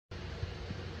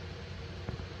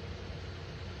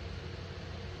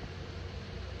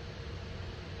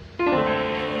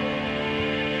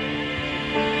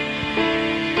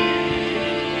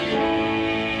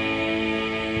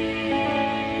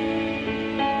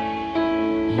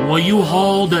Will you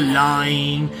hold the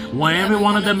line when every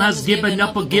one of them has given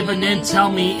up or given in?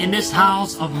 Tell me, in this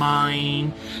house of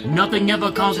mine, nothing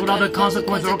ever comes without a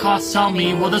consequence or a cost. Tell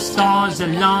me, will the stars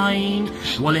align?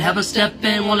 Will it have a step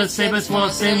in? Will it save us? Will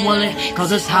it sin? Will it? Cause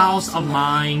this house of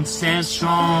mine stands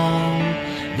strong.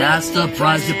 That's the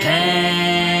price to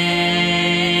pay.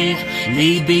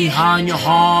 Leave behind your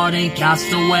heart and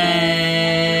cast away.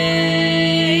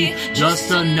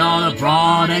 Just another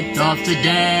product of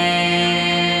today.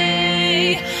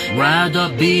 Rather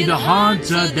be the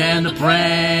hunter than the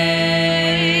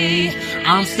prey.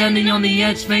 I'm standing on the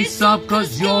edge, face up,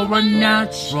 cause you're a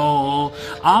natural.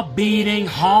 A beating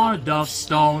heart of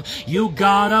stone. You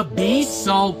gotta be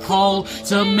so cold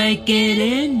to make it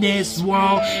in this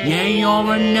world. Yeah,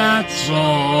 you're a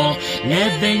natural.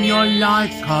 Living your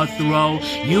life cutthroat.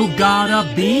 You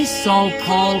gotta be so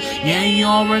cold. Yeah,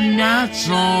 you're a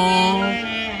natural.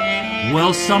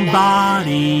 Will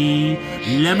somebody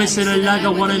let me sit it like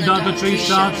a one and dog, the tree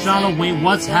shots Halloween?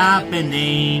 What's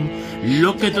happening?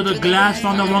 Look into the glass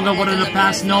from the wrong of what in the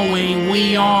past, knowing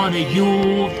we are the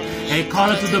youth. Hey, call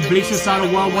it to the bleach inside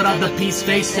the world without the peace.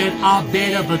 Face it, a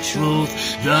bit of the truth.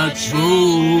 The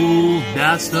truth,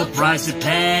 that's the price to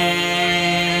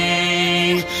pay.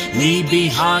 Leave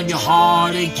behind your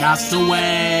heart and cast away.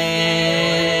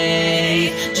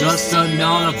 Just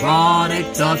another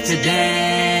product of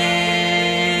today.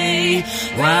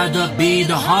 Rather be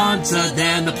the hunter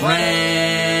than the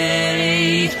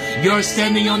prey. You're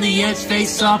standing on the edge,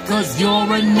 face up, cause you're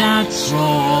a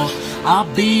natural. A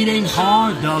beating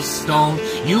heart of stone.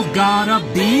 You gotta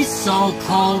be so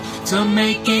cold to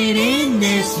make it in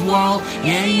this world.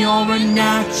 Yeah, you're a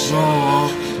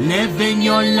natural. Living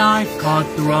your life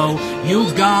cutthroat.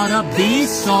 You gotta be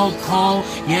so cold.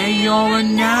 Yeah, you're a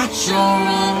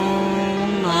natural.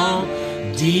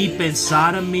 Deep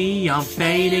inside of me, I'm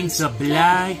fading to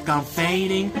black. I'm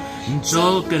fading. I'm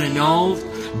taking an oath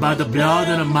by the blood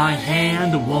of my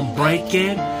hand. It won't break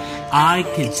it. I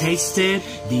can taste it.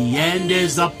 The end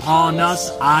is upon us.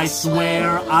 I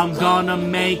swear I'm gonna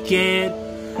make it.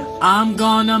 I'm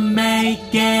gonna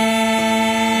make it.